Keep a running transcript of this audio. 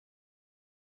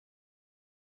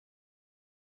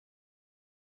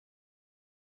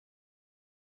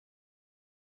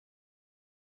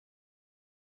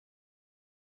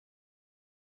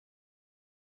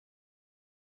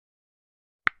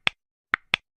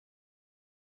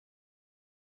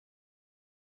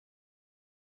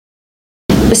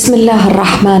بسم الله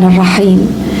الرحمن الرحيم.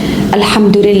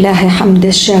 الحمد لله حمد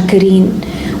الشاكرين،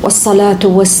 والصلاة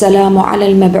والسلام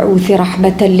على المبعوث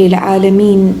رحمة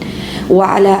للعالمين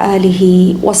وعلى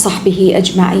آله وصحبه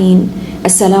أجمعين.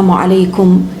 السلام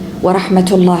عليكم ورحمة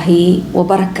الله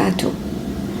وبركاته.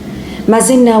 ما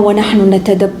زلنا ونحن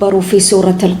نتدبر في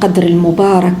سورة القدر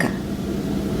المباركة،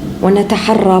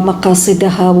 ونتحرى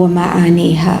مقاصدها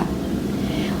ومعانيها،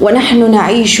 ونحن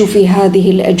نعيش في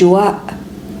هذه الأجواء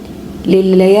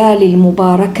لليالي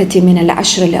المباركة من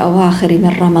العشر الأواخر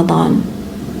من رمضان.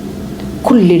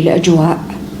 كل الأجواء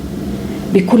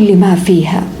بكل ما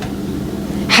فيها،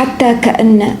 حتى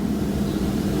كأن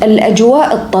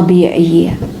الأجواء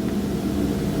الطبيعية،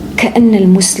 كأن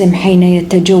المسلم حين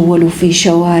يتجول في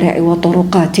شوارع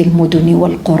وطرقات المدن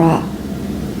والقرى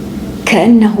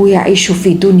كأنه يعيش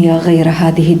في دنيا غير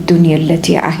هذه الدنيا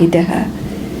التي عهدها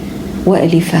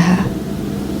وألفها.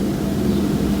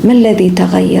 ما الذي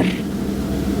تغير؟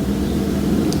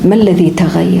 ما الذي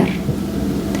تغير؟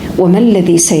 وما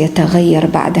الذي سيتغير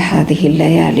بعد هذه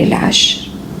الليالي العشر؟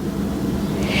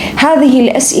 هذه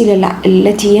الأسئلة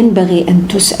التي ينبغي أن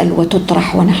تسأل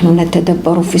وتطرح ونحن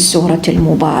نتدبر في السورة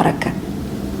المباركة،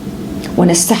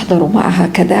 ونستحضر معها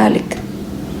كذلك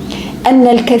أن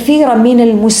الكثير من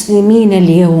المسلمين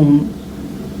اليوم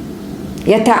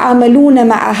يتعاملون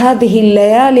مع هذه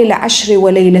الليالي العشر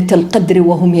وليلة القدر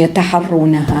وهم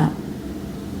يتحرونها،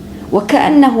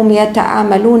 وكأنهم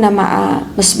يتعاملون مع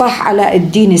مصباح علاء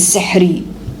الدين السحري.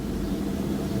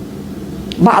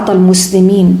 بعض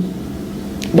المسلمين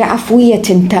بعفوية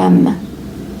تامة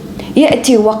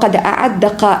يأتي وقد أعد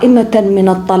قائمة من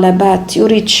الطلبات،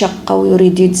 يريد شقة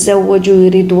ويريد يتزوج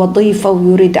ويريد وظيفة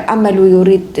ويريد عمل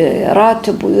ويريد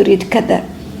راتب ويريد كذا،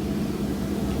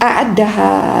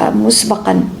 أعدها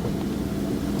مسبقا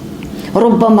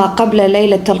ربما قبل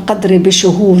ليلة القدر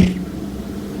بشهور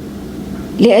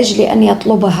لأجل أن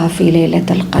يطلبها في ليلة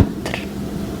القدر.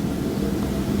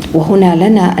 وهنا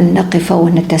لنا أن نقف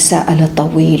ونتساءل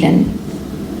طويلا: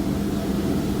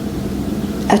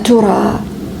 أترى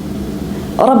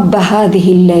رب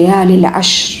هذه الليالي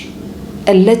العشر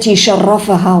التي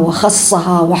شرفها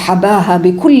وخصها وحباها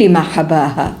بكل ما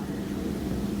حباها،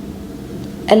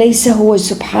 أليس هو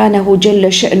سبحانه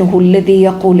جل شأنه الذي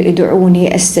يقول: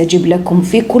 ادعوني أستجب لكم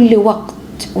في كل وقت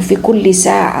وفي كل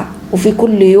ساعة وفي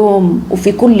كل يوم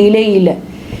وفي كل ليلة؟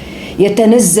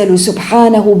 يتنزل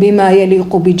سبحانه بما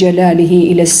يليق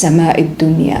بجلاله إلى السماء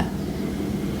الدنيا.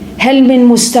 هل من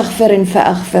مستغفر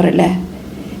فأغفر له؟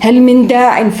 هل من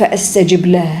داع فأستجب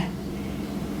له؟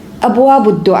 أبواب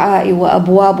الدعاء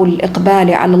وأبواب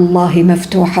الإقبال على الله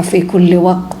مفتوحة في كل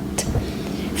وقت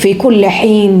في كل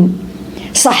حين.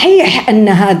 صحيح أن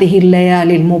هذه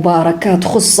الليالي المباركات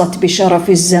خصت بشرف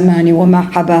الزمان وما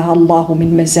حباها الله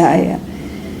من مزايا،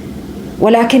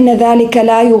 ولكن ذلك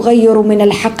لا يغير من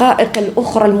الحقائق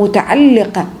الأخرى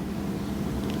المتعلقة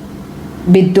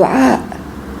بالدعاء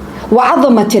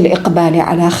وعظمة الإقبال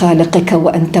على خالقك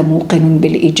وأنت موقن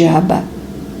بالإجابة.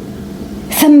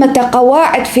 ثمة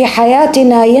قواعد في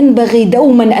حياتنا ينبغي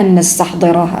دوما أن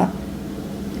نستحضرها.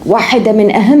 واحدة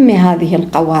من أهم هذه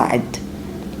القواعد: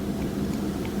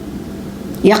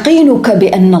 يقينك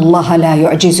بأن الله لا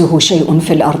يعجزه شيء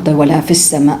في الأرض ولا في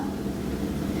السماء،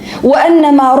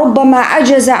 وأن ما ربما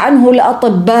عجز عنه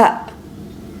الأطباء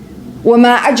وما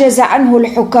عجز عنه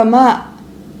الحكماء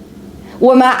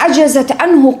وما عجزت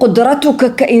عنه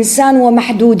قدرتك كإنسان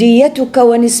ومحدوديتك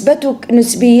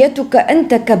ونسبيتك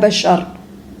أنت كبشر،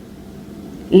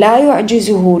 لا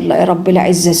يعجزه رب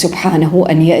العزة سبحانه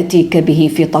أن يأتيك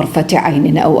به في طرفة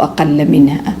عين أو أقل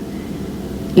منها.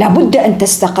 لا بد أن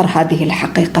تستقر هذه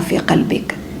الحقيقة في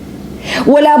قلبك،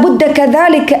 ولا بد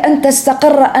كذلك أن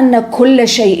تستقر أن كل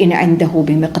شيء عنده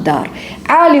بمقدار،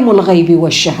 عالم الغيب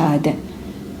والشهادة،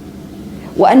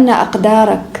 وأن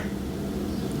أقدارك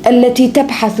التي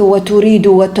تبحث وتريد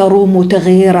وتروم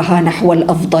تغييرها نحو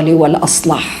الأفضل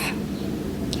والأصلح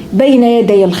بين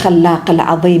يدي الخلاق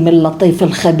العظيم اللطيف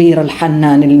الخبير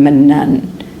الحنان المنان.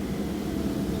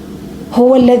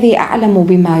 هو الذي أعلم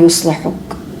بما يصلحك،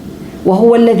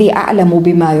 وهو الذي أعلم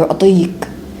بما يعطيك،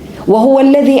 وهو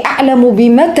الذي أعلم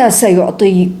بمتى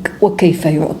سيعطيك وكيف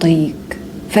يعطيك.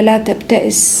 فلا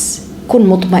تبتئس، كن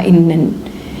مطمئنا،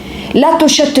 لا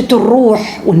تشتت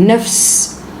الروح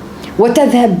والنفس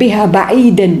وتذهب بها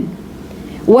بعيدا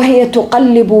وهي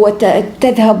تقلب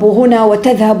وتذهب هنا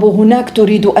وتذهب هناك،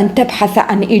 تريد أن تبحث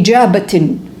عن إجابة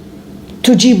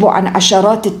تجيب عن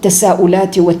عشرات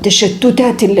التساؤلات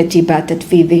والتشتتات التي باتت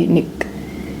في ذهنك.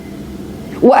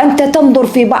 وأنت تنظر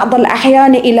في بعض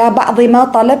الأحيان إلى بعض ما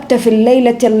طلبت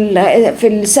في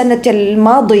السنة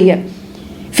الماضية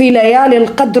في ليالي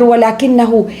القدر،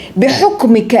 ولكنه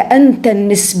بحكمك أنت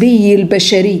النسبي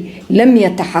البشري لم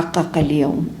يتحقق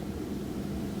اليوم.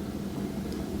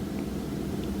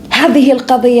 هذه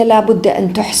القضية لا بد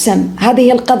أن تحسم.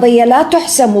 هذه القضية لا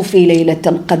تحسم في ليلة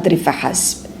القدر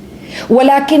فحسب،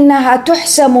 ولكنها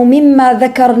تحسم مما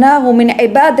ذكرناه من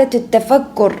عبادة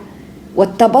التفكر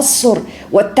والتبصر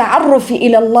والتعرف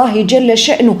إلى الله جل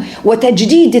شأنه،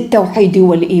 وتجديد التوحيد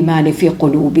والإيمان في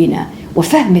قلوبنا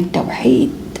وفهم التوحيد.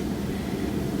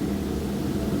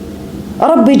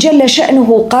 رب جل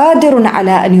شأنه قادر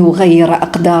على أن يغير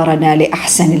أقدارنا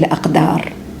لأحسن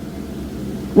الأقدار،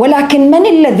 ولكن من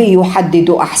الذي يحدد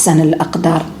أحسن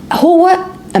الأقدار؟ هو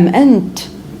أم أنت؟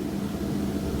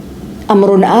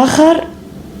 أمر آخر.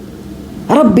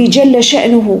 ربي جل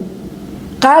شأنه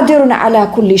قادر على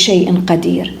كل شيء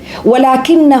قدير،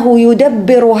 ولكنه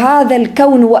يدبر هذا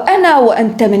الكون، وأنا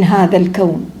وأنت من هذا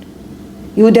الكون.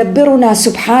 يدبرنا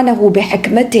سبحانه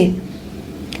بحكمته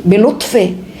بلطفه،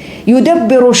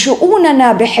 يدبر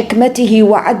شؤوننا بحكمته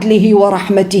وعدله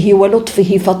ورحمته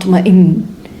ولطفه، فاطمئن.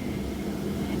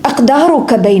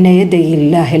 أقدارك بين يدي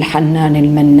الله الحنان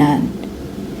المنان.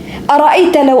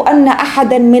 أرأيت لو أن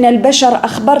أحدا من البشر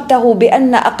أخبرته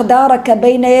بأن أقدارك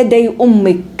بين يدي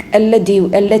أمك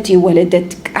التي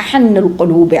ولدتك، أحن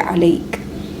القلوب عليك؟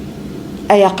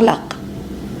 أيقلق؟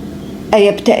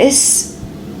 أيبتئس؟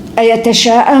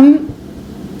 أيتشاءم؟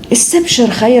 استبشر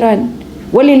خيرا،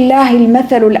 ولله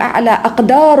المثل الأعلى.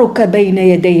 أقدارك بين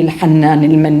يدي الحنان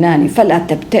المنان، فلا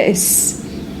تبتئس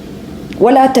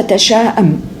ولا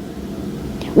تتشاءم،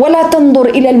 ولا تنظر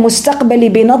إلى المستقبل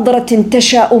بنظرة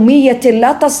تشاؤمية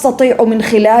لا تستطيع من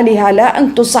خلالها لا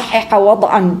أن تصحح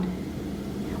وضعا،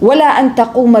 ولا أن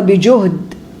تقوم بجهد،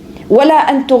 ولا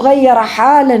أن تغير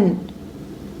حالا،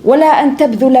 ولا أن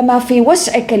تبذل ما في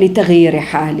وسعك لتغيير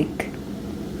حالك.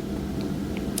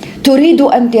 تريد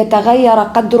أن يتغير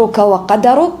قدرك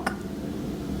وقدرك؟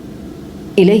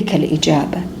 إليك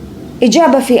الإجابة.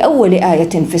 إجابة في أول آية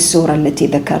في السورة التي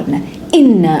ذكرنا: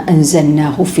 إنا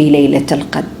أنزلناه في ليلة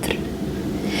القدر.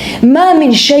 ما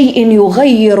من شيء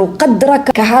يغير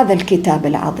قدرك كهذا الكتاب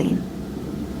العظيم.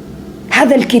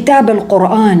 هذا الكتاب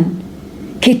القرآن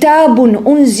كتاب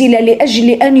أنزل لأجل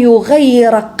أن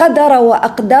يغير قدر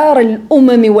وأقدار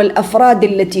الأمم والأفراد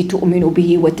التي تؤمن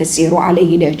به وتسير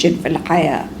عليه نهجا في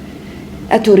الحياة.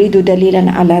 أتريد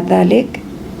دليلا على ذلك؟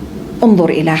 انظر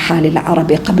إلى حال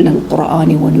العرب قبل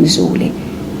القرآن ونزوله،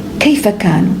 كيف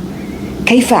كانوا،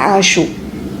 كيف عاشوا.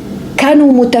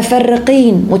 كانوا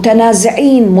متفرقين،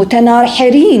 متنازعين،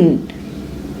 متناحرين،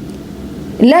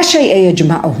 لا شيء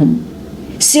يجمعهم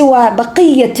سوى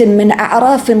بقية من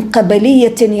أعراف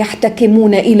قبلية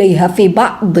يحتكمون إليها في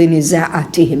بعض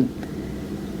نزاعاتهم.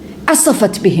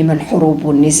 عصفت بهم الحروب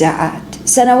والنزاعات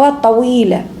سنوات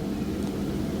طويلة.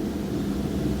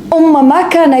 أمة ما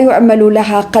كان يعمل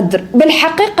لها قدر،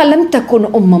 بالحقيقة لم تكن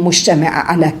أمة مجتمعة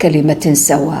على كلمة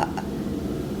سواء،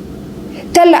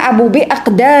 تلعب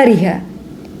بأقدارها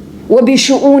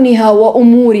وبشؤونها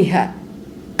وأمورها،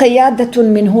 قيادة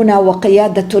من هنا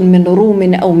وقيادة من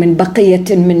روم أو من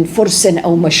بقية من فرس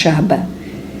أو مشابه،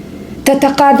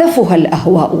 تتقاذفها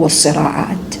الأهواء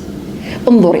والصراعات.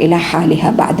 انظر إلى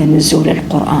حالها بعد نزول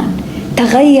القرآن.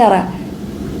 تغير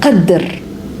قدر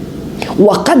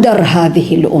وقدر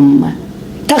هذه الأمة،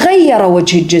 تغير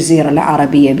وجه الجزيرة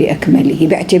العربية بأكمله،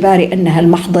 باعتبار أنها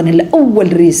المحضن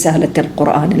الأول رسالة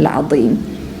القرآن العظيم.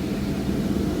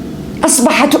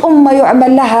 أصبحت أمة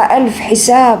يعمل لها 1000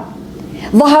 حساب.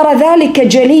 ظهر ذلك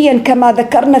جليا كما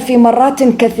ذكرنا في مرات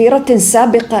كثيرة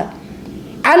سابقة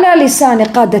على لسان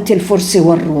قادة الفرس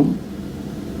والروم،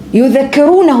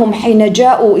 يذكرونهم حين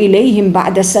جاءوا إليهم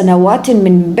بعد سنوات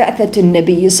من بعثة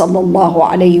النبي صلى الله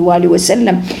عليه وآله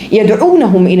وسلم،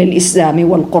 يدعونهم إلى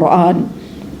الإسلام والقرآن،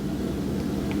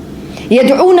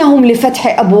 يدعونهم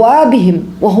لفتح أبوابهم،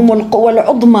 وهم القوى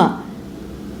العظمى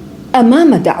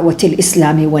أمام دعوة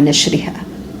الإسلام ونشرها.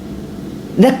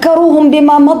 ذكروهم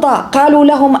بما مضى، قالوا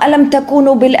لهم: ألم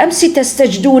تكونوا بالأمس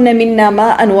تستجدون منا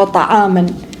ماء وطعاما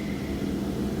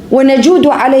ونجود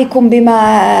عليكم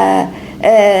بما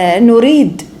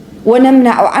نريد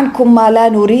ونمنع عنكم ما لا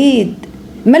نريد؟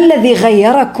 ما الذي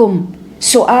غيركم؟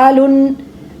 سؤال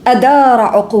أدار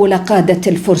عقول قادة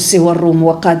الفرس والروم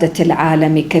وقادة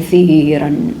العالم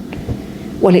كثيرا،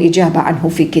 والإجابة عنه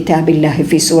في كتاب الله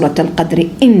في سورة القدر: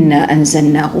 إنا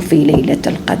أنزلناه في ليلة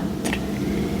القدر.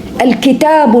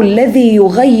 الكتاب الذي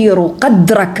يغير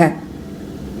قدرك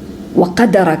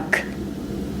وقدرك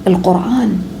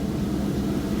القرآن،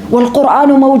 والقرآن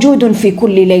موجود في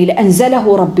كل ليلة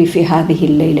أنزله ربي في هذه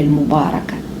الليلة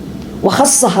المباركة،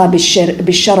 وخصها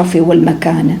بالشرف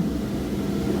والمكانة،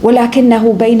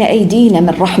 ولكنه بين أيدينا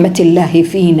من رحمة الله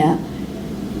فينا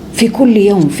في كل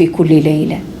يوم، في كل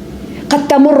ليلة. قد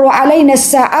تمر علينا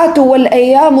الساعات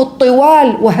والأيام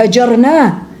الطوال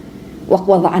وهجرناه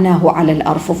ووضعناه على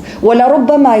الأرفف،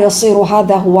 ولربما يصير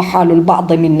هذا هو حال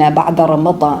البعض منا بعد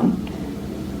رمضان،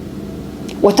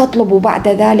 وتطلب بعد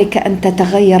ذلك أن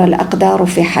تتغير الأقدار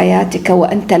في حياتك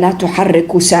وأنت لا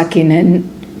تحرك ساكنا.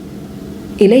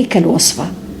 إليك الوصفة،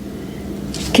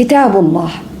 كتاب الله،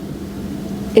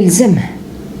 الزمه،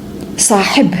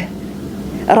 صاحبه،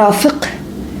 رافقه،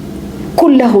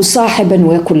 كن له صاحبا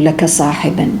ويكن لك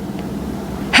صاحبا.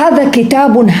 هذا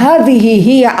كتاب، هذه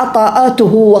هي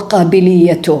عطاءاته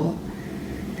وقابليته،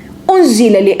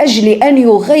 أنزل لأجل أن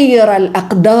يغير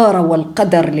الأقدار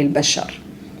والقدر للبشر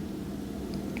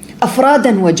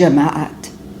أفرادا وجماعات.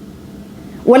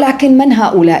 ولكن من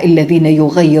هؤلاء الذين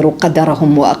يغير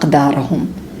قدرهم وأقدارهم؟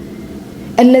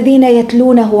 الذين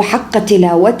يتلونه حق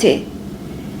تلاوته،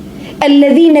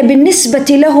 الذين بالنسبة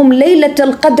لهم ليلة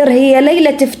القدر هي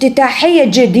ليلة افتتاحية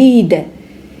جديدة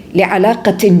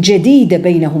لعلاقة جديدة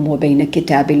بينهم وبين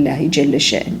كتاب الله جل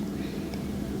شأنه.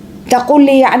 تقول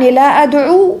لي يعني لا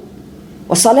أدعو؟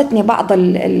 وصلتني بعض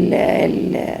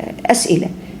الأسئلة،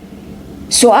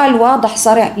 سؤال واضح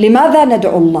صريح: لماذا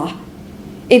ندعو الله؟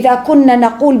 إذا كنا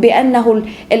نقول بأنه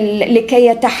لكي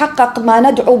يتحقق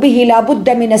ما ندعو به لا بد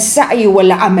من السعي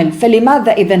والعمل،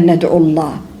 فلماذا إذا ندعو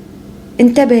الله؟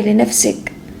 انتبه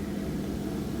لنفسك،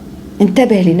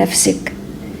 انتبه لنفسك.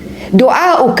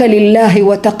 دعاؤك لله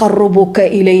وتقربك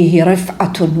إليه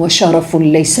رفعة وشرف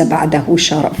ليس بعده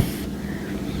شرف.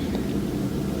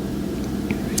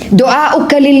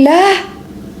 دعاؤك لله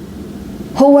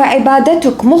هو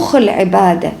عبادتك، مخ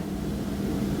العبادة،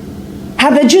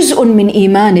 هذا جزء من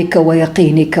إيمانك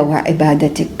ويقينك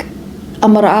وعبادتك.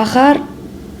 أمر آخر،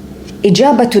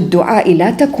 إجابة الدعاء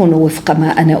لا تكون وفق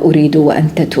ما أنا أريد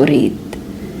وأنت تريد،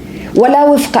 ولا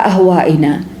وفق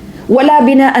أهوائنا، ولا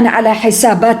بناء على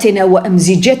حساباتنا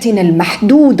وأمزجتنا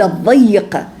المحدودة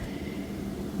الضيقة،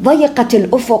 ضيقة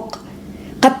الأفق.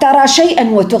 قد ترى شيئا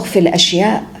وتغفل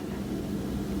أشياء،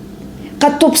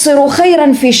 قد تبصر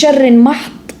خيرا في شر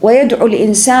محض، ويدعو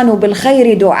الإنسان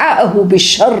بالخير دعاءه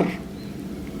بالشر.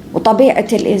 وطبيعة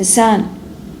الإنسان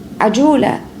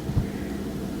عجولة،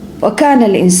 وكان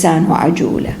الإنسان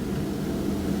عجولة.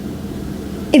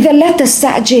 إذا لا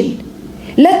تستعجل،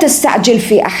 لا تستعجل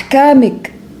في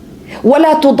أحكامك،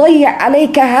 ولا تضيع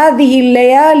عليك هذه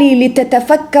الليالي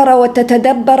لتتفكر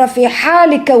وتتدبر في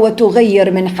حالك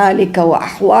وتغير من حالك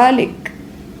وأحوالك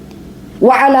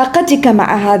وعلاقتك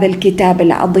مع هذا الكتاب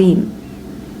العظيم.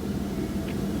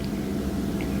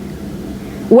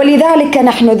 ولذلك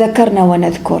نحن ذكرنا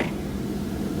ونذكر،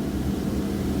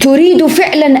 تريد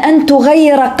فعلا أن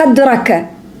تغير قدرك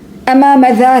أمام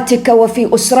ذاتك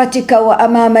وفي أسرتك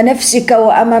وأمام نفسك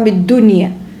وأمام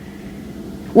الدنيا،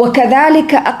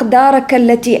 وكذلك أقدارك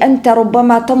التي أنت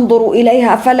ربما تنظر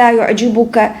إليها فلا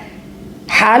يعجبك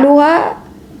حالها.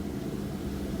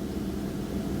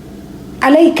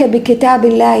 عليك بكتاب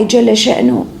الله جل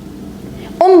شأنه.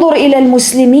 انظر إلى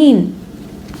المسلمين،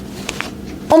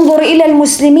 انظر إلى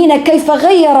المسلمين كيف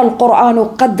غير القرآن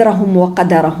قدرهم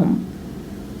وقدرهم.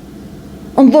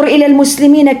 انظر إلى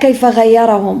المسلمين كيف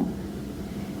غيرهم.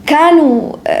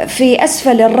 كانوا في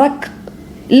أسفل الركب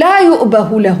لا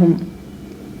يؤبه لهم،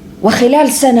 وخلال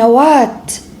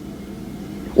سنوات،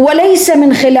 وليس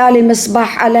من خلال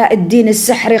مصباح علاء الدين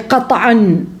السحري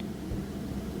قطعا،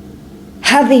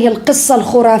 هذه القصة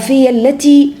الخرافية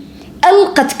التي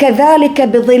ألقت كذلك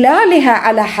بظلالها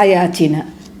على حياتنا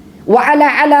وعلى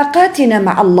علاقاتنا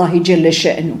مع الله جل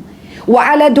شأنه،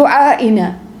 وعلى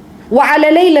دعائنا،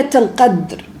 وعلى ليلة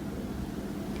القدر.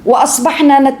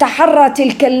 وأصبحنا نتحرى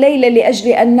تلك الليلة لأجل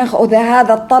أن نأخذ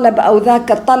هذا الطلب أو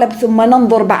ذاك الطلب، ثم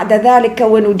ننظر بعد ذلك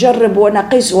ونجرب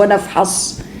ونقيس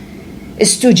ونفحص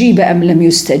استجيب أم لم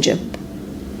يستجب،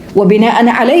 وبناء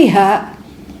عليها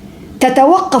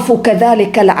تتوقف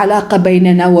كذلك العلاقة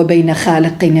بيننا وبين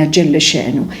خالقنا جل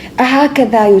شأنه.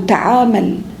 أهكذا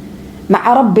يتعامل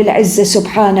مع رب العزة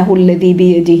سبحانه الذي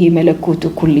بيده ملكوت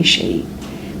كل شيء،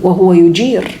 وهو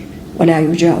يجير ولا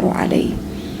يجار عليه.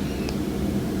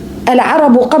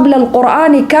 العرب قبل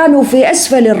القرآن كانوا في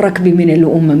أسفل الركب من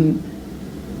الأمم،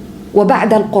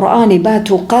 وبعد القرآن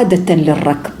باتوا قادة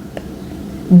للركب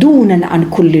دونا عن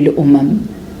كل الأمم.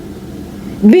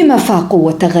 بما فاقوا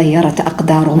وتغيرت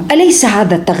أقدارهم؟ أليس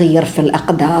هذا التغيير في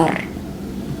الأقدار؟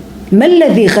 ما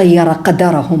الذي غير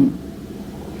قدرهم؟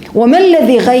 وما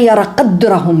الذي غير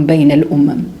قدرهم بين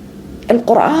الأمم؟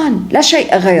 القرآن، لا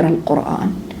شيء غير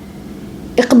القرآن.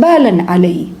 إقبالا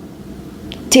عليه،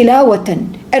 تلاوة،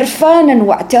 عرفانا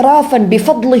واعترافا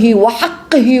بفضله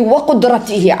وحقه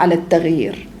وقدرته على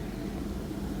التغيير.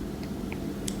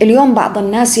 اليوم بعض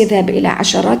الناس يذهب إلى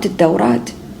عشرات الدورات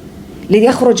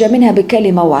ليخرج منها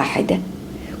بكلمة واحدة: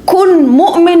 كن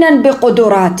مؤمنا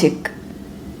بقدراتك.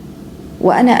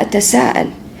 وأنا أتساءل: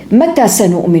 متى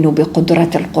سنؤمن بقدرة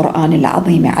القرآن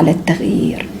العظيم على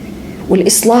التغيير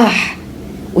والإصلاح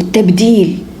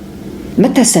والتبديل؟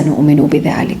 متى سنؤمن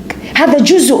بذلك؟ هذا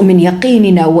جزء من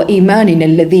يقيننا وإيماننا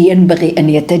الذي ينبغي أن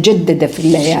يتجدد في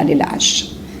الليالي العشر،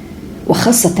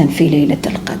 وخاصة في ليلة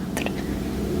القدر.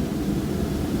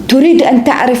 تريد أن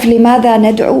تعرف لماذا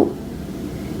ندعو؟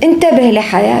 انتبه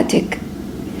لحياتك.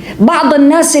 بعض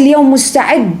الناس اليوم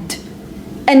مستعد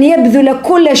أن يبذل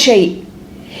كل شيء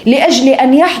لأجل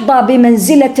أن يحظى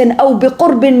بمنزلة أو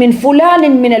بقرب من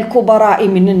فلان من الكبراء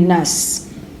من الناس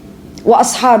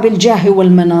وأصحاب الجاه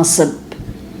والمناصب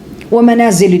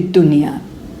ومنازل الدنيا،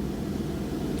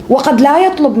 وقد لا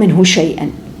يطلب منه شيئا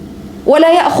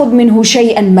ولا يأخذ منه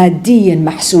شيئا ماديا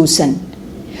محسوسا،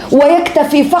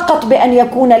 ويكتفي فقط بأن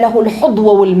يكون له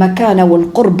الحظوة والمكانة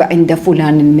والقرب عند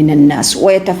فلان من الناس،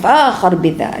 ويتفاخر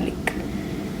بذلك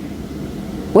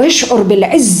ويشعر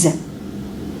بالعزة.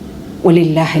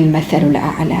 ولله المثل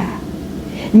الأعلى.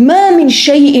 ما من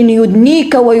شيء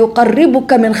يدنيك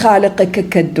ويقربك من خالقك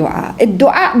كالدعاء.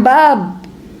 الدعاء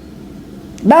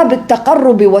باب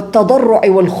التقرب والتضرع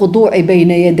والخضوع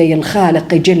بين يدي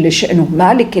الخالق جل شأنه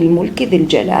مالك الملك ذي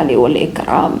الجلال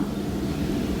والإكرام.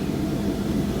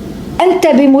 أنت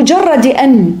بمجرد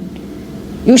أن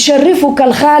يشرفك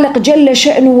الخالق جل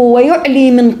شأنه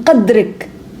ويعلي من قدرك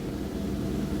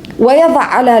ويضع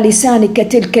على لسانك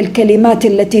تلك الكلمات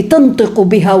التي تنطق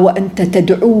بها وأنت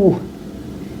تدعوه،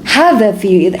 هذا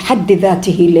في حد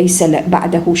ذاته ليس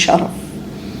بعده شرف.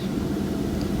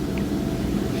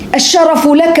 الشرف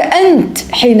لك أنت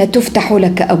حين تفتح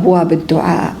لك أبواب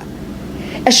الدعاء.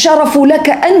 الشرف لك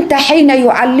أنت حين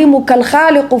يعلمك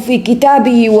الخالق في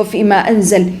كتابه وفيما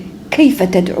أنزل كيف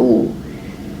تدعوه.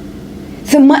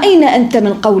 ثم أين أنت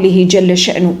من قوله جل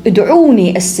شأنه: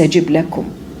 ادعوني أستجب لكم؟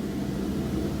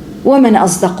 ومن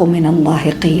أصدق من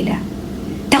الله قيلا.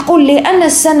 تقول لي: أنا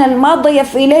السنة الماضية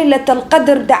في ليلة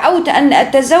القدر دعوت أن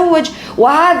أتزوج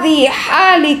وهذه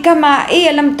حالي كما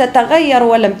هي لم تتغير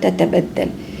ولم تتبدل.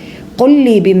 قل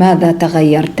لي بماذا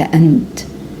تغيرت أنت،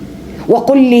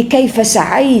 وقل لي كيف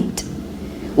سعيت،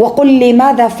 وقل لي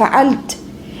ماذا فعلت.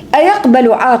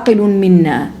 أيقبل عاقل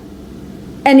منا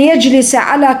أن يجلس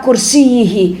على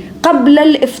كرسيه قبل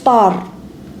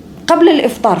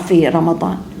الإفطار في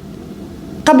رمضان،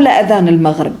 قبل أذان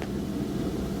المغرب،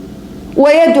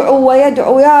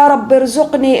 ويدعو يا رب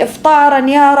ارزقني إفطارا،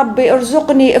 يا رب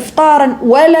ارزقني إفطارا،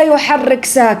 ولا يحرك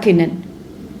ساكنا،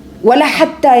 ولا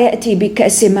حتى يأتي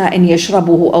بكأس ماء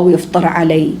يشربه أو يفطر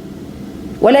عليه،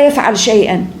 ولا يفعل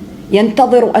شيئا،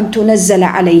 ينتظر أن تنزل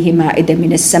عليه مائدة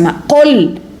من السماء.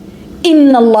 قل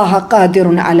إن الله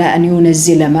قادر على أن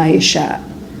ينزل ما يشاء،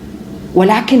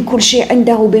 ولكن كل شيء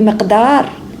عنده بمقدار.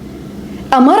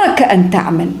 أمرك أن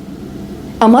تعمل،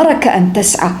 أمرك أن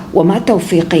تسعى، وما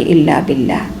توفيقي إلا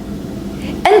بالله.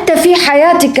 أنت في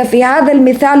حياتك في هذا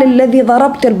المثال الذي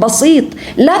ضربت البسيط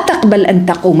لا تقبل أن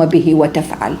تقوم به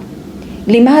وتفعل.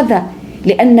 لماذا؟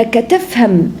 لأنك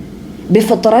تفهم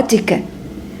بفطرتك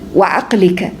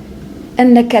وعقلك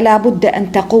أنك لا بد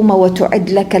أن تقوم وتعد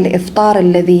لك الإفطار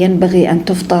الذي ينبغي أن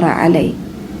تفطر عليه.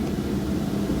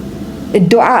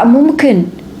 الدعاء ممكن،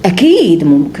 أكيد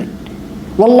ممكن،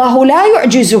 والله لا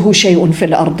يعجزه شيء في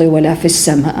الأرض ولا في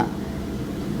السماء،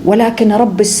 ولكن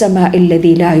رب السماء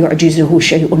الذي لا يعجزه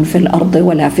شيء في الأرض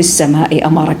ولا في السماء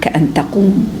أمرك أن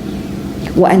تقوم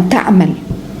وأن تعمل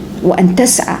وأن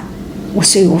تسعى،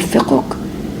 وسيوفقك.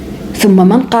 ثم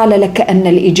من قال لك أن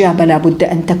الإجابة لا بد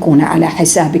أن تكون على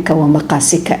حسابك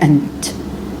ومقاسك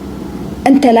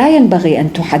أنت لا ينبغي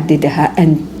أن تحددها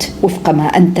أنت وفق ما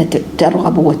أنت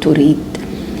ترغب وتريد.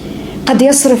 قد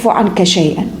يصرف عنك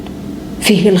شيئا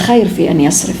فيه الخير في أن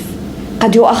يصرف،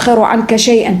 قد يؤخر عنك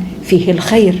شيئا فيه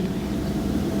الخير.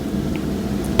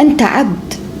 أنت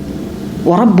عبد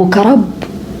وربك رب.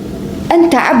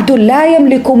 أنت عبد لا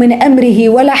يملك من أمره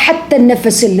ولا حتى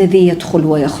النفس الذي يدخل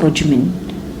ويخرج منه،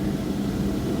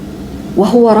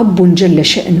 وهو رب جل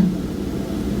شأنه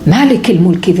مالك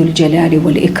الملك ذو الجلال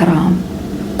والإكرام.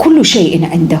 كل شيء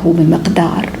عنده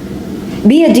بمقدار،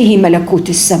 بيده ملكوت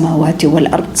السماوات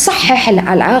والأرض. صحح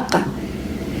العلاقة،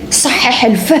 صحح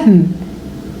الفهم،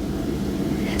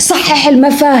 صحح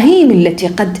المفاهيم التي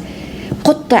قد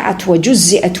قطعت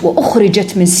وجزئت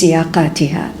وأخرجت من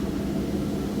سياقاتها.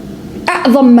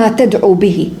 أعظم ما تدعو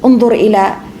به، انظر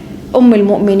إلى أم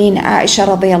المؤمنين عائشة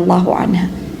رضي الله عنها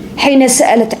حين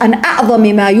سألت عن أعظم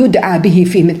ما يدعى به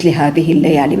في مثل هذه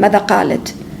الليالي، ماذا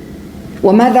قالت؟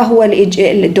 وماذا هو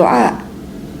الدعاء؟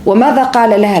 وماذا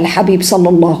قال لها الحبيب صلى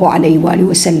الله عليه وآله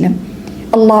وسلم؟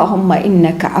 اللهم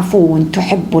إنك عفو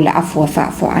تحب العفو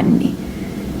فاعف عني.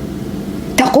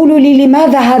 تقول لي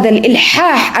لماذا هذا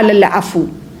الإلحاح على العفو؟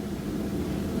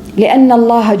 لأن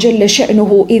الله جل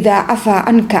شأنه إذا عفا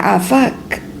عنك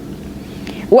عافاك،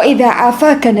 وإذا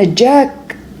عافاك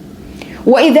نجاك،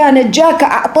 وإذا نجاك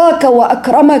أعطاك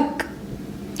وأكرمك،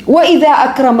 وإذا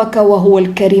أكرمك وهو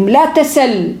الكريم. لا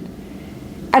تسل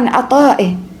عن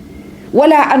عطائه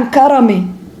ولا عن كرمه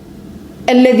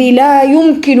الذي لا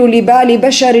يمكن لبال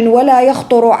بشر ولا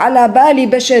يخطر على بال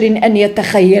بشر أن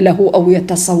يتخيله أو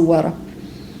يتصوره.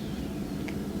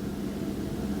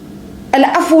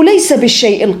 العفو ليس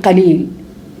بالشيء القليل،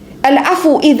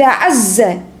 العفو إذا عز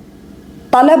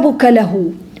طلبك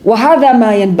له، وهذا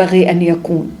ما ينبغي أن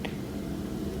يكون،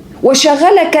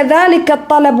 وشغلك ذلك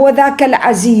الطلب وذاك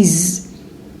العزيز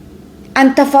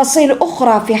عن تفاصيل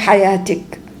أخرى في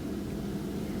حياتك،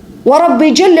 ورب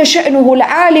جل شأنه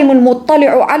العالم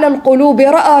المطلع على القلوب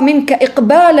رأى منك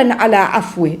إقبالا على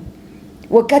عفوه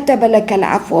وكتب لك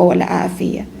العفو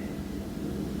والعافية،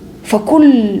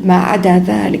 فكل ما عدا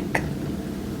ذلك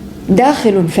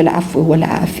داخل في العفو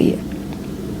والعافية.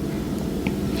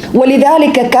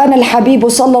 ولذلك كان الحبيب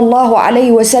صلى الله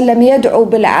عليه وسلم يدعو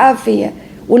بالعافية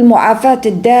والمعافاة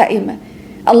الدائمة.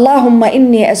 اللهم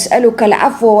إني أسألك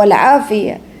العفو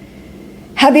والعافية.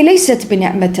 هذه ليست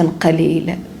بنعمة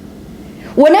قليلة،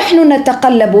 ونحن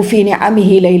نتقلب في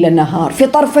نعمه ليل نهار، في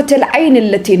طرفة العين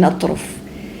التي نطرف،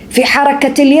 في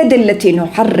حركة اليد التي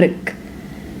نحرك،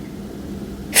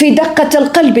 في دقة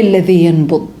القلب الذي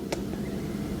ينبض،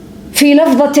 في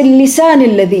لفظة اللسان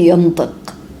الذي ينطق.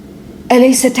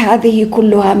 أليست هذه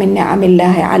كلها من نعم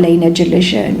الله علينا جل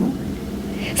شأنه؟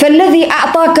 فالذي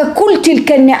أعطاك كل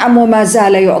تلك النعم وما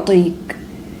زال يعطيك.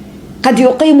 قد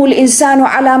يقيم الإنسان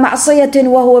على معصية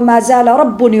وهو ما زال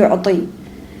رب يعطي،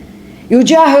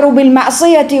 يجاهر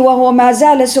بالمعصية وهو ما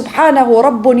زال سبحانه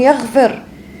رب يغفر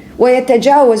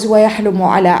ويتجاوز ويحلم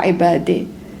على عباده.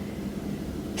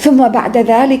 ثم بعد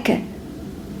ذلك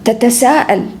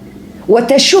تتساءل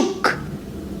وتشك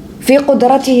في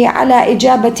قدرته على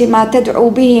إجابة ما تدعو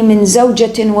به من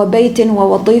زوجة وبيت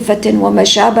ووظيفة وما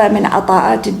شابه من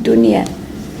عطاءات الدنيا،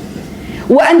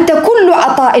 وأنت كل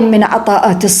عطاء من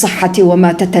عطاءات الصحة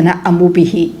وما تتنعم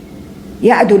به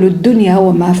يعدل الدنيا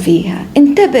وما فيها.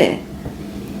 انتبه،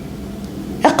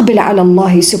 اقبل على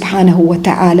الله سبحانه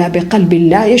وتعالى بقلب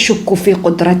لا يشك في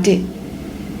قدرته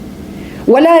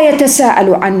ولا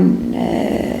يتساءل عن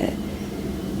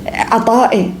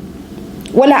عطائه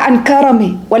ولا عن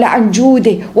كرمه ولا عن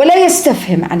جوده ولا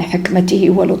يستفهم عن حكمته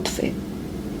ولطفه.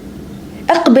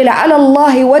 اقبل على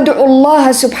الله وادعو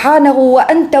الله سبحانه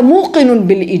وأنت موقن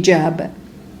بالإجابة،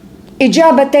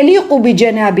 إجابة تليق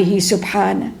بجنابه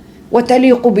سبحانه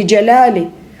وتليق بجلاله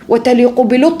وتليق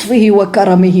بلطفه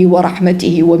وكرمه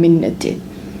ورحمته ومنته.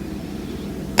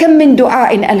 كم من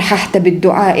دعاء ألححت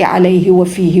بالدعاء عليه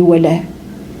وفيه وله،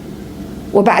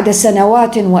 وبعد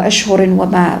سنوات وأشهر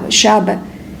وما شابه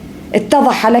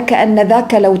اتضح لك أن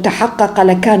ذاك لو تحقق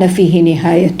لكان فيه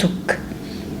نهايتك.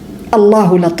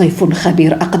 الله لطيف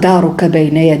خبير، أقدارك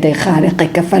بين يدي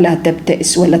خالقك فلا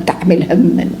تبتئس ولا تحمل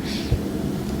هما،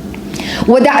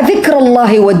 ودع ذكر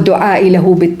الله والدعاء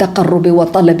له بالتقرب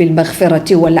وطلب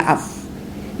المغفرة والعفو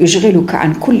يشغلك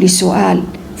عن كل سؤال،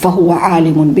 فهو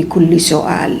عالم بكل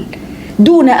سؤال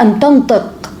دون أن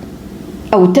تنطق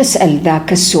أو تسأل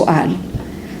ذاك السؤال.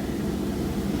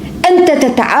 أنت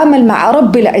تتعامل مع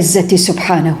رب العزة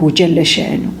سبحانه جل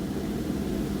شأنه،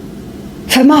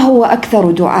 فما هو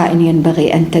أكثر دعاء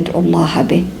ينبغي أن تدعو الله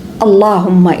به؟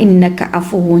 اللهم إنك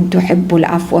عفو تحب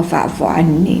العفو فاعف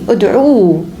عني.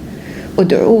 ادعوه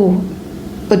ادعوه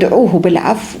ادعوه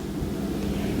بالعفو،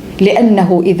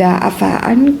 لأنه إذا عفا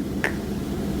عنك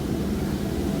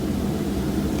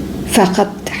فقد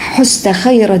حزت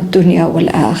خير الدنيا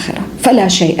والآخرة، فلا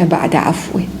شيء بعد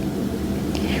عفوه،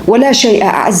 ولا شيء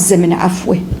أعز من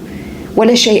عفوه،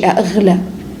 ولا شيء أغلى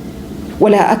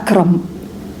ولا أكرم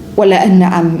ولا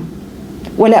أنعم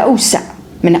ولا أوسع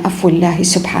من عفو الله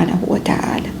سبحانه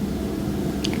وتعالى.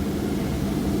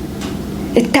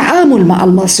 التعامل مع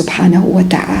الله سبحانه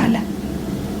وتعالى.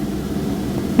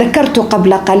 ذكرت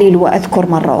قبل قليل وأذكر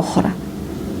مرة أخرى،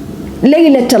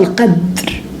 ليلة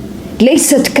القدر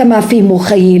ليست كما في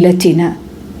مخيلتنا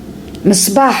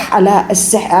مصباح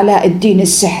على الدين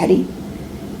السحري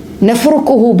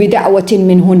نفركه بدعوة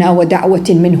من هنا ودعوة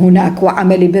من هناك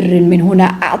وعمل بر من هنا،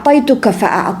 أعطيتك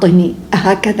فأعطني.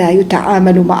 هكذا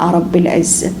يتعامل مع رب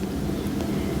العزة.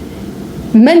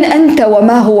 من أنت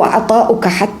وما هو عطاؤك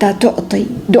حتى تعطي؟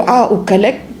 دعاؤك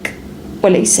لك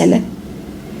وليس له،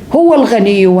 هو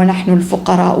الغني ونحن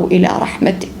الفقراء إلى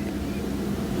رحمته.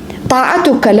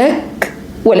 طاعتك لك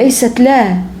وليست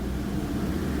له،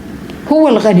 هو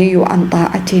الغني عن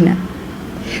طاعتنا.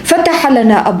 فتح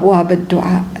لنا أبواب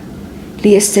الدعاء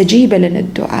ليستجيب لنا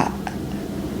الدعاء،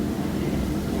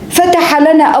 فتح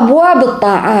لنا أبواب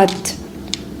الطاعات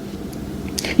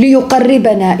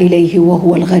ليقربنا إليه،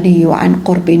 وهو الغني عن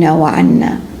قربنا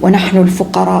وعنا، ونحن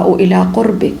الفقراء إلى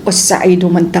قربه، والسعيد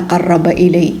من تقرب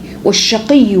إليه،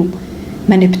 والشقي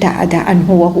من ابتعد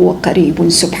عنه وهو قريب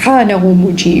سبحانه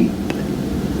مجيب.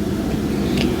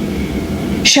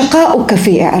 شقاؤك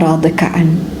في إعراضك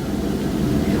عنه،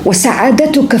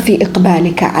 وسعادتك في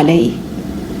إقبالك عليه.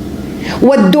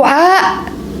 والدعاء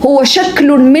هو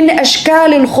شكل من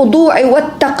أشكال الخضوع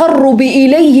والتقرب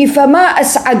إليه، فما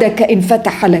أسعدك إن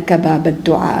فتح لك باب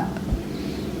الدعاء،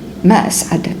 ما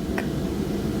أسعدك.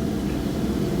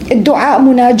 الدعاء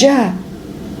مناجاة،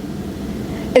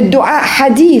 الدعاء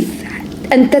حديث،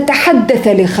 أن تتحدث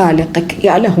لخالقك.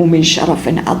 يا له من شرف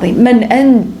عظيم، من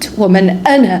أنت ومن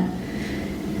أنا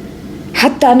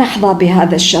حتى نحظى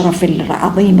بهذا الشرف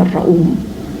العظيم الرؤوم.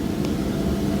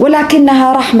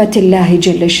 ولكنها رحمة الله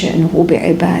جل شأنه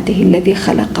بعباده الذي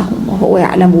خلقهم وهو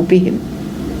يعلم بهم،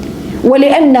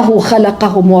 ولأنه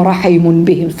خلقهم ورحيم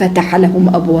بهم فتح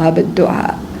لهم أبواب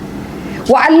الدعاء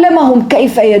وعلمهم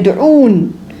كيف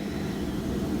يدعون،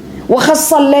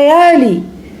 وخص الليالي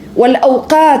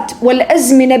والأوقات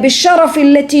والأزمنة بالشرف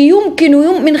التي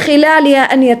يمكن من خلالها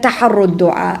أن يتحروا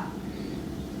الدعاء.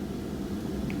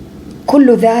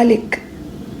 كل ذلك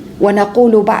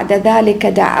ونقول بعد ذلك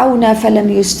دعونا فلم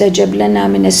يستجب لنا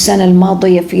من السنة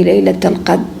الماضية في ليلة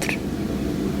القدر.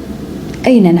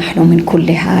 أين نحن من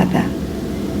كل هذا؟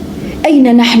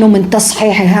 أين نحن من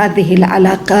تصحيح هذه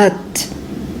العلاقات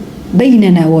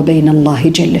بيننا وبين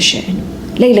الله جل شأنه؟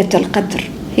 ليلة القدر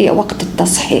هي وقت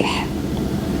التصحيح.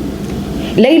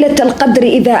 ليلة القدر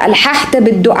إذا ألححت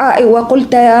بالدعاء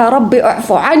وقلت يا رب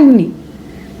اعف عني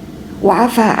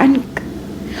وعفى عنك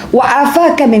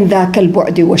وعافاك من ذاك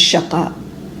البعد والشقاء،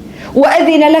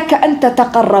 وأذن لك أن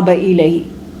تتقرب إليه،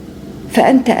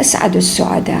 فأنت أسعد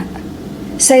السعداء.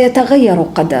 سيتغير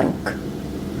قدرك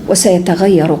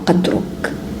وسيتغير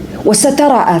قدرك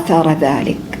وسترى آثار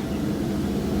ذلك.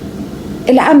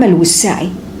 العمل والسعي.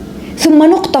 ثم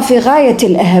نقطة في غاية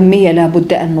الأهمية لا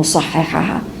بد أن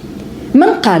نصححها. من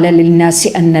قال للناس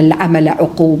أن العمل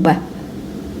عقوبة؟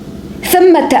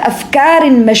 ثمة أفكار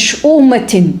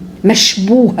مشؤومة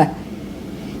مشبوهة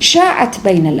شاعت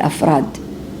بين الأفراد،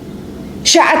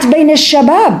 شاعت بين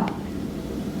الشباب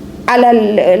على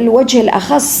الوجه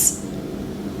الأخص،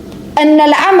 أن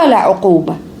العمل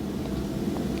عقوبة،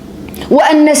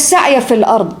 وأن السعي في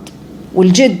الأرض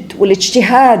والجد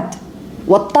والاجتهاد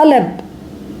والطلب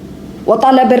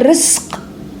وطلب الرزق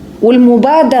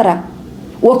والمبادرة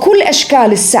وكل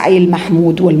أشكال السعي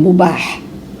المحمود والمباح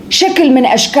شكل من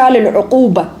أشكال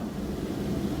العقوبة.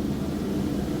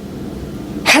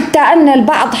 حتى أن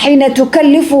البعض حين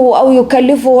تكلفه أو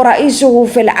يكلفه رئيسه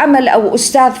في العمل أو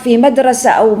أستاذ في مدرسة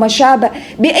أو ما شابه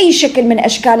بأي شكل من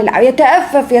أشكال العمل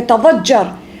يتأفف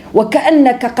يتضجر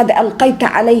وكأنك قد ألقيت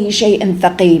عليه شيئا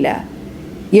ثقيلا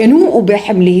ينوء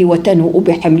بحمله وتنوء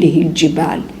بحمله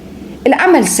الجبال.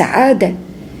 العمل سعادة،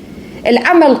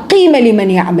 العمل قيمة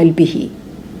لمن يعمل به،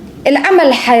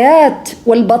 العمل حياة،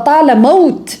 والبطالة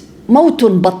موت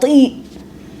بطيء.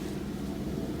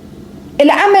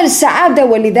 العمل سعادة،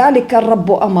 ولذلك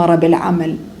الرب أمر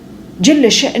بالعمل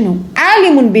جل شأنه،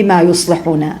 عالم بما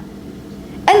يصلحنا.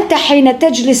 أنت حين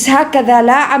تجلس هكذا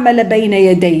لا عمل بين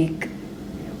يديك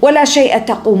ولا شيء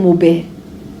تقوم به،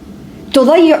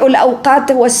 تضيع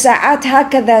الأوقات والساعات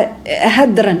هكذا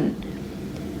هدرا،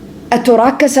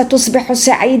 أتراك ستصبح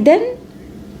سعيدا؟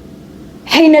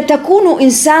 حين تكون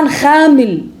إنسان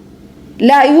خامل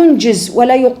لا ينجز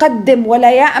ولا يقدم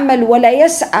ولا يعمل ولا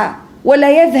يسعى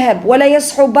ولا يذهب ولا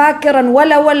يصحو باكرا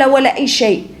ولا أي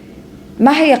شيء،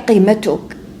 ما هي قيمتك؟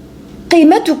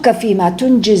 قيمتك فيما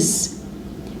تنجز،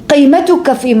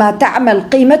 قيمتك فيما تعمل،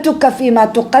 قيمتك فيما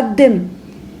تقدم.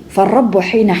 فالرب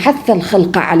حين حث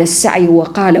الخلق على السعي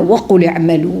وقال وقل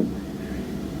اعملوا،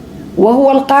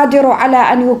 وهو القادر على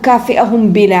أن يكافئهم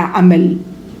بلا عمل،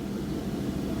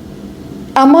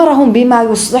 أمرهم بما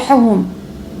يصلحهم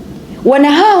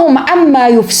ونهاهم عما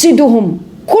يفسدهم.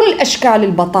 كل أشكال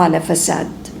البطالة فساد،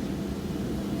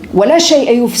 ولا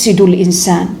شيء يفسد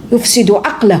الإنسان، يفسد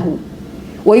عقله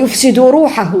ويفسد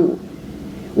روحه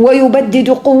ويبدد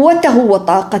قوته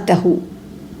وطاقته،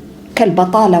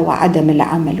 كالبطالة وعدم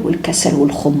العمل والكسل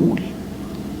والخمول.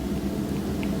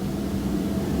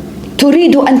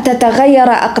 تريد أن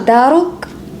تتغير أقدارك؟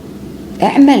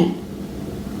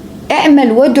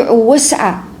 اعمل وادعو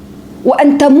واسعى،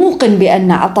 وأنت موقن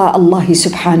بأن عطاء الله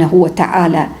سبحانه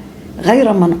وتعالى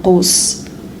غير منقوص.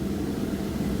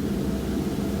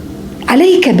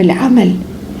 عليك بالعمل،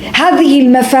 هذه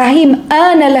المفاهيم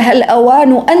آن لها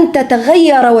الأوان أن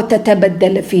تتغير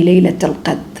وتتبدل في ليلة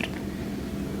القدر،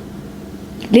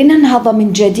 لننهض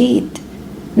من جديد،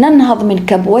 ننهض من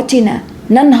كبوتنا،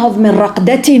 ننهض من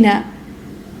رقدتنا،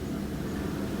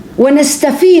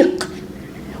 ونستفيق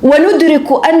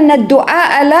وندرك أن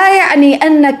الدعاء لا يعني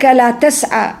أنك لا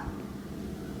تسعى.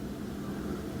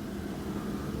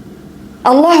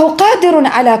 الله قادر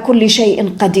على كل شيء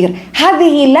قدير،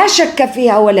 هذه لا شك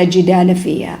فيها ولا جدال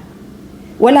فيها.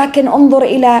 ولكن انظر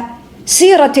إلى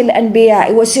سيرة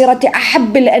الأنبياء وسيرة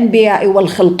أحب الأنبياء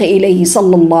والخلق إليه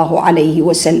صلى الله عليه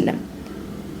وسلم.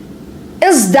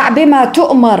 اصدع بما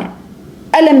تؤمر،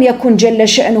 ألم يكن جل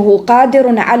شأنه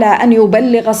قادر على أن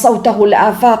يبلغ صوته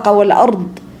الآفاق والأرض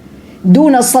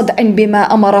دون صدع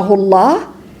بما أمره الله،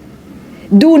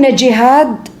 دون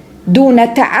جهاد،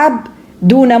 دون تعب،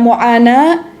 دون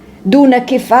معاناة، دون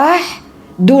كفاح،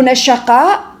 دون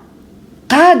شقاء؟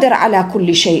 قادر على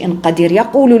كل شيء قدير،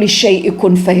 يقول للشيء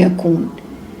كن فيكون.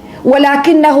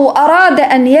 ولكنه أراد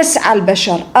أن يسعى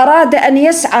البشر، أراد أن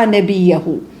يسعى نبيه،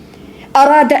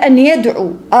 أراد أن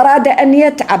يدعو، أراد أن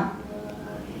يتعب.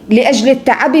 لأجل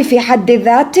التعب في حد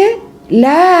ذاته؟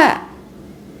 لا،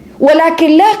 ولكن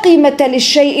لا قيمة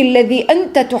للشيء الذي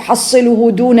أنت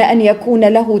تحصله دون أن يكون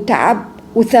له تعب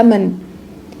وثمن.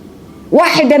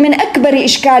 واحدة من أكبر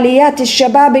إشكاليات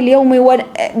الشباب اليوم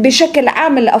وبشكل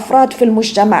عام الأفراد في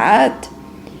المجتمعات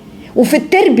وفي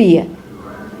التربية،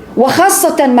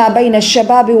 وخاصة ما بين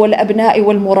الشباب والأبناء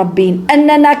والمربين،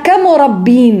 أننا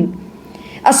كمربين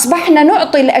أصبحنا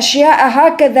نعطي الأشياء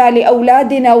هكذا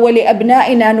لأولادنا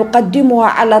ولأبنائنا، نقدمها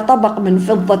على طبق من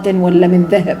فضة ولا من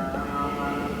ذهب،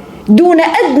 دون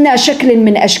أدنى شكل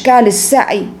من أشكال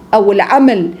السعي أو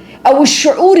العمل أو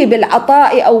الشعور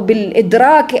بالعطاء أو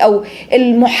بالإدراك أو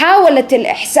المحاولة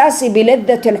الإحساس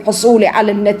بلذة الحصول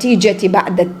على النتيجة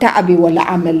بعد التعب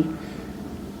والعمل.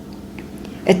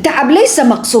 التعب ليس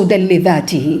مقصودا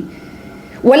لذاته،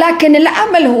 ولكن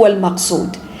العمل هو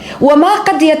المقصود، وما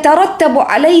قد يترتب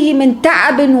عليه من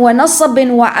تعب ونصب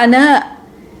وعناء،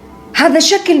 هذا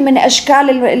شكل من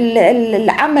أشكال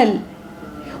العمل،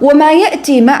 وما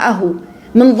يأتي معه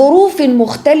من ظروف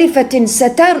مختلفة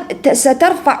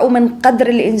سترفع من قدر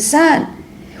الإنسان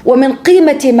ومن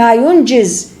قيمة ما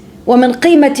ينجز ومن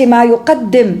قيمة ما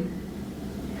يقدم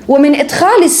ومن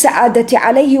إدخال السعادة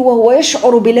عليه وهو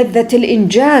يشعر بلذة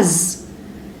الإنجاز.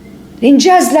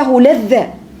 الإنجاز له لذة،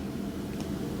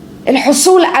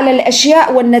 الحصول على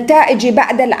الأشياء والنتائج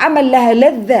بعد العمل لها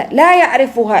لذة لا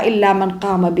يعرفها إلا من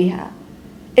قام بها.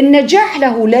 النجاح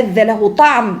له لذة، له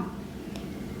طعم.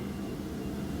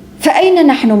 فأين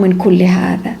نحن من كل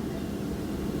هذا؟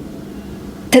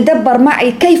 تدبر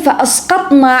معي كيف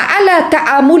أسقطنا على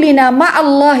تعاملنا مع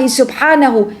الله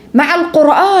سبحانه، مع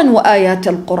القرآن وآيات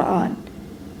القرآن،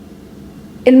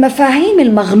 المفاهيم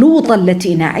المغلوطة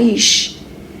التي نعيش،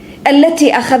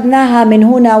 التي أخذناها من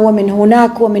هنا ومن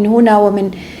هناك ومن هنا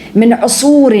ومن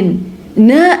عصور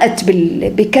ناءت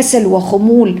بكسل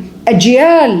وخمول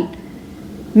أجيال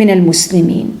من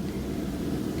المسلمين.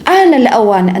 آن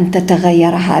الأوان أن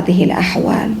تتغير هذه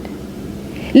الأحوال.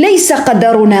 ليس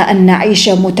قدرنا أن نعيش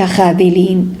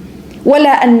متخاذلين، ولا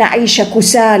أن نعيش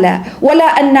كسالى، ولا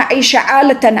أن نعيش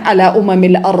عالة على أمم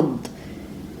الأرض.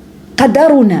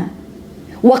 قدرنا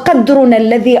وقدرنا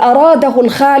الذي أراده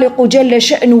الخالق جل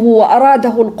شأنه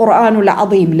وأراده القرآن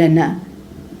العظيم لنا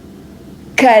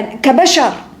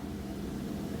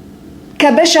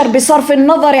كبشر بصرف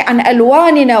النظر عن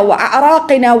ألواننا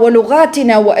وأعراقنا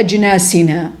ولغاتنا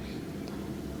وأجناسنا،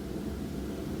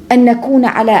 أن نكون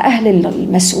على أهل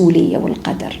المسؤولية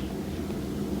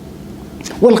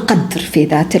والقدر في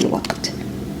ذات الوقت.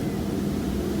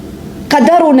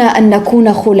 قدرنا أن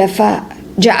نكون خلفاء،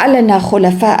 جعلنا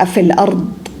خلفاء في الأرض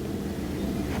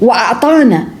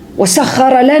وأعطانا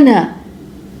وسخر لنا،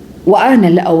 وآن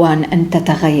الأوان أن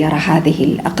تتغير هذه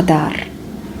الأقدار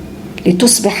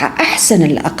لتصبح أحسن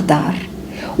الأقدار.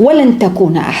 ولن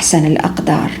تكون أحسن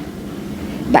الأقدار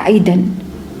بعيدا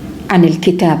عن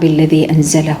الكتاب الذي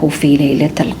أنزله في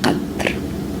ليلة القدر.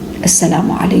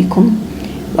 السلام عليكم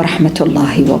ورحمة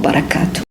الله وبركاته.